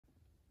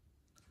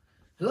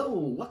Hello,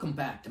 welcome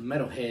back to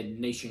Metalhead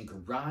Nation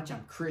Garage.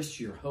 I'm Chris,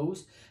 your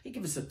host. Hey,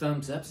 give us a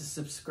thumbs up and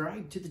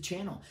subscribe to the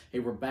channel. Hey,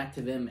 we're back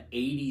to them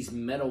 80s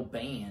metal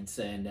bands,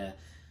 and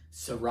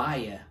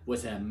Saraya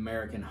was an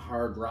American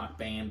hard rock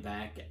band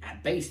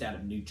based out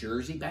of New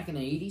Jersey back in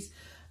the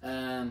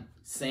 80s.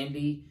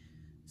 Sandy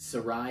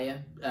Saraya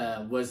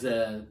was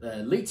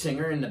a lead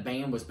singer, and the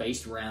band was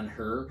based around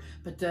her.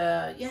 But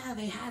yeah,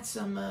 they had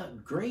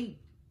some great,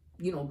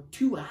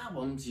 2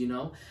 albums,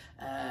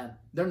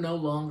 they're no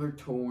longer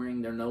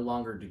touring, they're no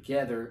longer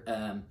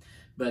together,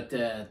 but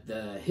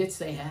the hits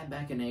they had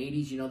back in the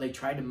 80s, they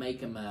tried to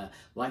make them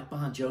like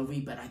Bon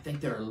Jovi, but I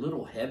think they're a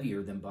little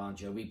heavier than Bon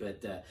Jovi,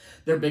 but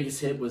their biggest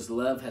hit was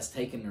Love Has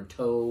Taken Their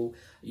Toll,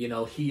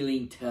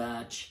 Healing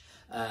Touch,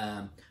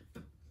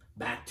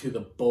 Back to the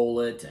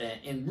Bullet,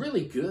 and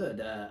really good,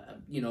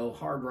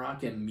 hard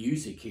rock and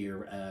music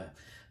here.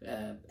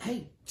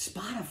 Hey,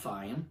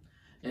 Spotify them.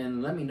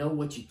 And let me know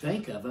what you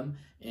think of them.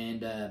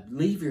 And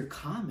leave your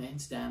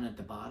comments down at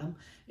the bottom.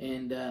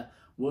 And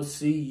we'll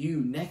see you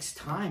next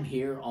time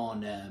here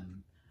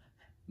on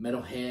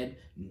Metalhead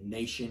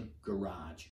Nation Garage.